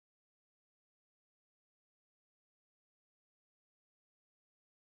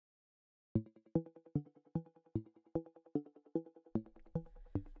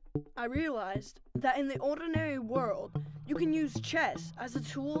I realized that in the ordinary world, you can use chess as a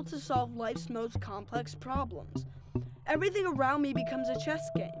tool to solve life's most complex problems. Everything around me becomes a chess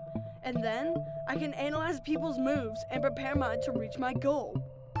game, and then I can analyze people's moves and prepare mine to reach my goal.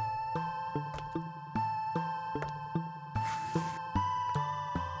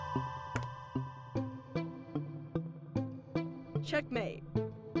 Checkmate.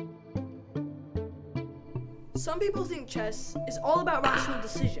 Some people think chess is all about rational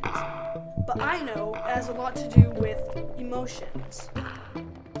decisions, but I know it has a lot to do with emotions.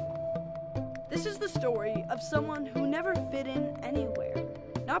 This is the story of someone who never fit in anywhere,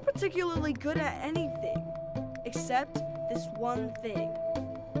 not particularly good at anything, except this one thing: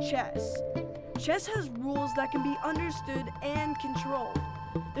 chess. Chess has rules that can be understood and controlled.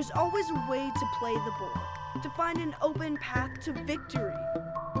 There's always a way to play the board, to find an open path to victory.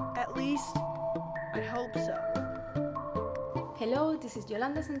 At least, I hope so. Hello, this is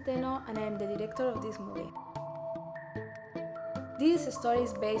Yolanda Centeno and I am the director of this movie. This story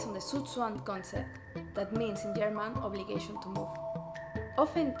is based on the Zugzwang concept, that means in German, obligation to move.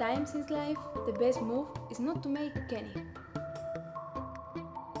 Oftentimes in life, the best move is not to make any.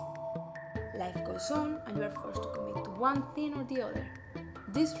 Life goes on and you are forced to commit to one thing or the other.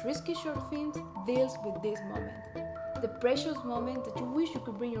 This risky short film deals with this moment, the precious moment that you wish you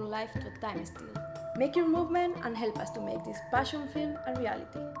could bring your life to a time still. Make your movement and help us to make this passion film a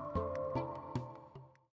reality.